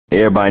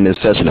Everybody in this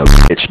session a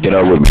bitch. Get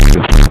up with me.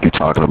 What the fuck you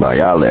talking about?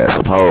 Y'all ass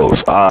some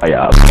hoes. All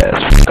y'all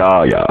ass. Fuck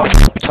all y'all.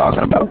 What you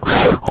talking about?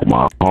 Oh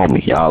my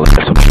homie. Y'all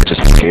ass some bitches.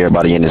 Fuck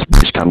everybody in this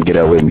bitch. Come get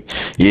up with me.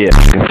 Yeah.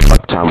 What the fuck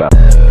you talking about?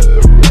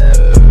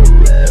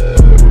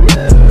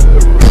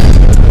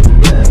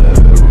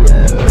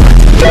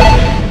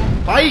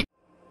 Fight!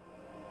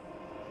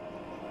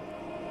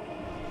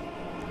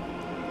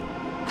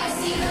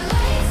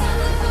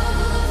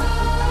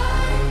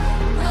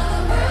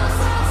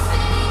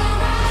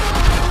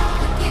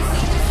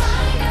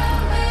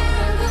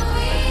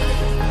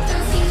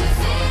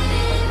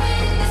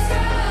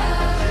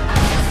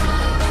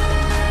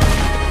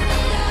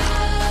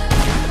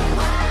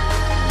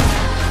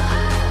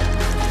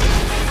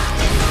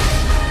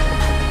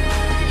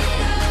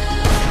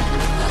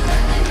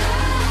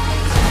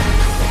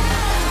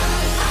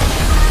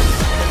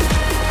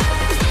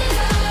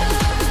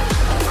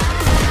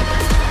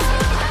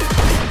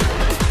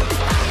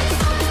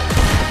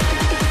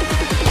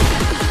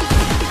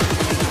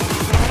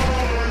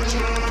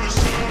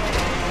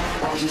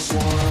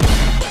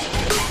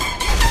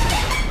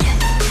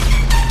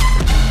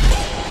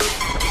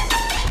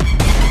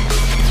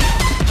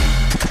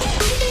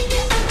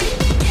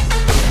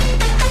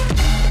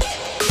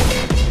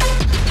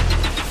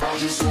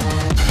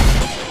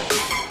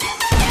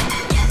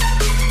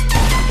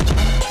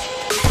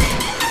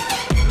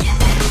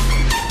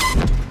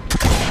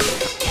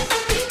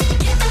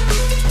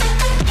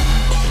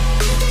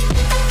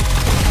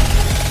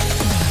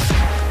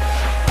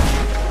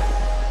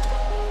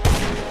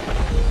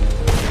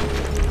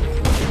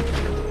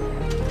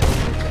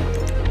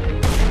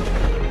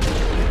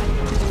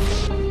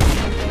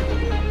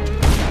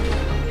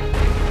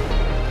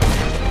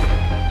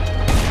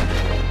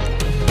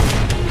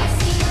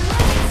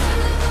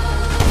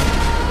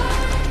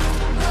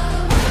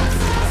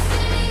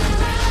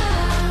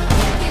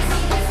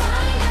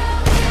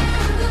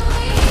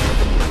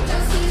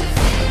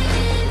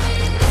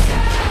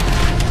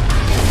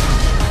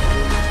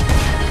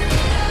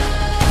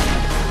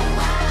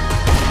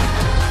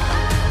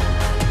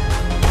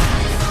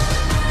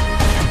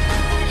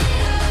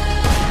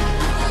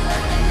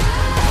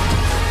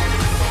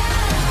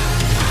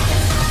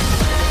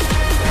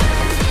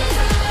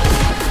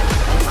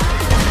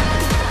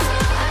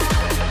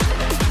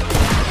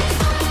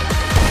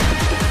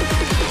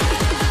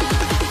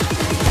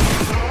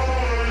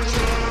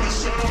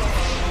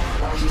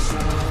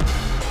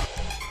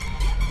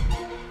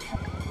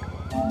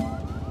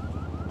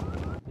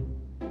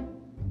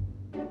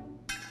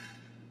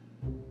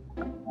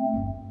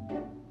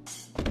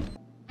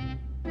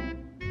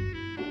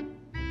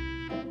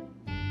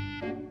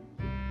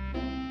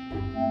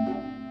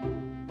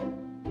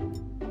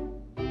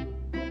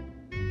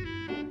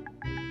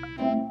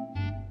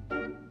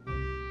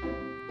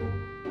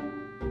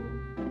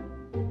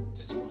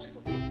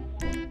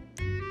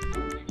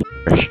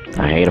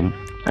 I hate him.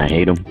 I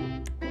hate him.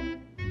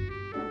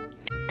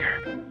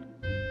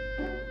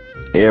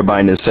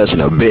 Everybody in this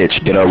session a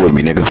bitch. Get up with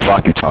me, nigga.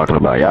 Fuck you talking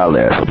about? Y'all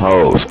ass some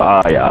hoes.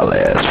 All y'all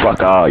ass.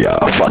 Fuck all y'all.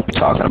 Fuck you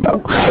talking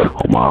about?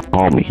 Oh my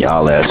homie.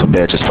 Y'all ass some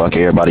bitches. Fuck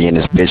everybody in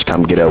this bitch.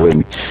 Come get up with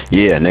me.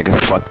 Yeah, nigga.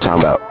 Fuck you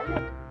talking about?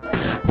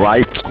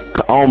 Right?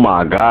 Oh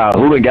my god.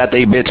 Who done got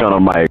they bitch on the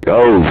mic?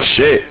 Oh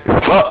shit.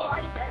 Fuck.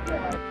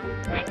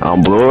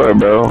 I'm bored,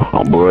 bro.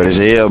 I'm bored as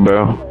hell,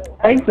 bro.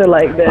 I feel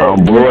like that.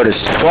 I'm bored as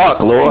fuck,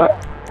 Lord.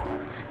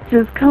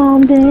 Just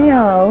calm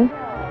down.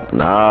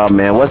 Nah,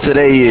 man. What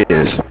today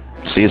is?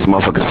 See, it's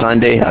motherfucking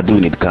Sunday. I do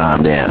need to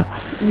calm down.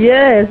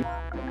 Yes.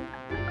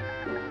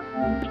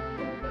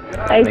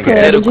 Hey,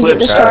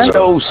 Patoclipz, shut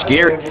your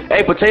scary.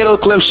 Hey,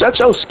 Patoclipz, shut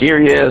your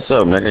scary ass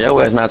up, nigga.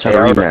 Your ass not trying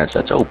to rematch.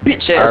 Shut your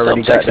bitch ass up. I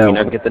already got that one.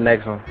 Nigga. Get the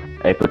next one.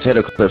 Hey,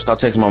 Patoclipz, stop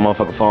texting my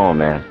motherfucking phone,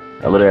 man.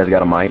 That little ass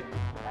got a mic.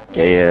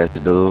 Gay ass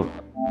dude.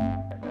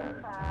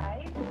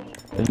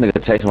 This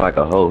nigga texting like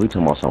a hoe. He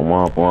talking about some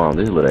womp.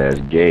 This little ass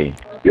gay.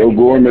 Yo,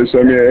 Gorman,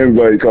 send me an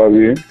invite, cause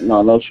in.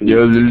 No shit.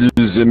 Yo,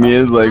 just send me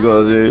an invite,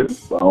 cause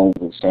in. I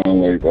don't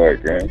sound like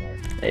that, gang.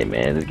 Hey,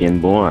 man, it's getting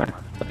boring.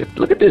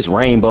 Look at this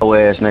rainbow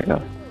ass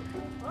nigga.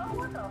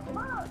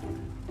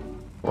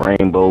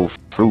 Rainbow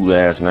fruit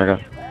ass nigga.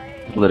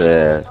 Little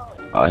ass.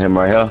 Oh, him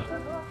right here.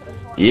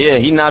 Yeah,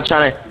 he not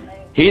trying to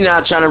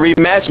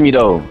rematch me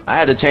though. I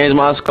had to change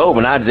my scope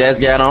and I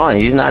just got on.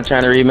 He's not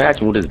trying to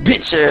rematch me with this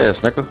bitch ass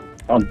nigga.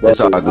 It's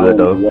all good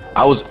though.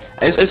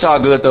 It's all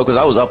good though, cause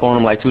I was up on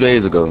him like 2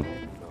 days ago.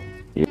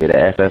 Yeah, the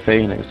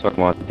FFA nigga suck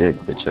my dick,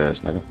 bitch ass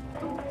nigga.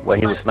 What,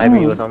 he was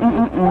sniping you or something?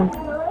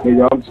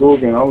 Nigga, I'm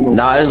talking. I don't know.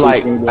 Nah, it's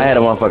like I had a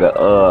motherfucker.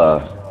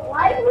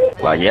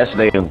 Like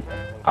yesterday,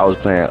 I was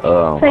playing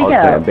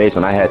bass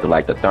and I had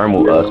the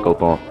thermal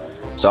scope on.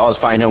 So I was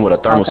fighting him with a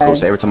thermal scope.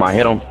 So every time I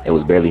hit him, it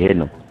was barely hitting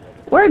him.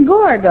 Where'd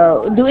Gore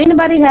go? Do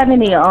anybody have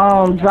any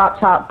drop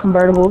top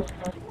convertibles?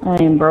 I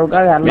ain't broke.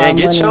 I got a lot of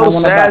money. Man, get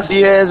your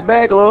sassy ass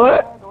back,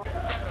 Lord.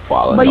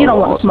 But you don't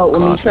want to smoke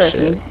with me, trust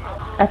me.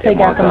 I take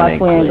after my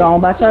twin. Go on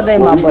about your day,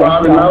 my boy. Go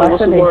on about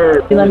your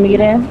day. You let me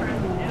get in?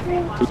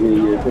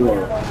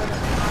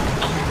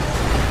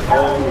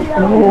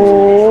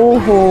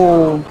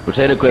 Oh.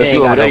 Potato Clips,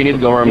 you over there, you need to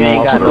go run You ain't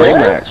off got on no the ring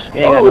match.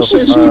 You ain't got no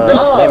shit, she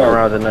died. flaming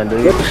rounds or nothing,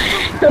 do you?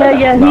 Hell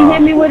yeah, he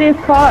hit me with his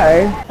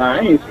car. I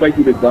ain't expect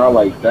you to die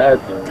like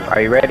that, though.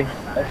 Are you ready?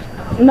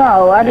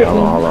 No, I didn't.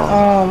 Hold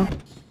on.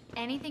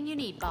 Anything you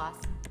need, boss.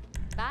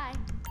 Bye.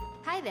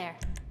 Hi there.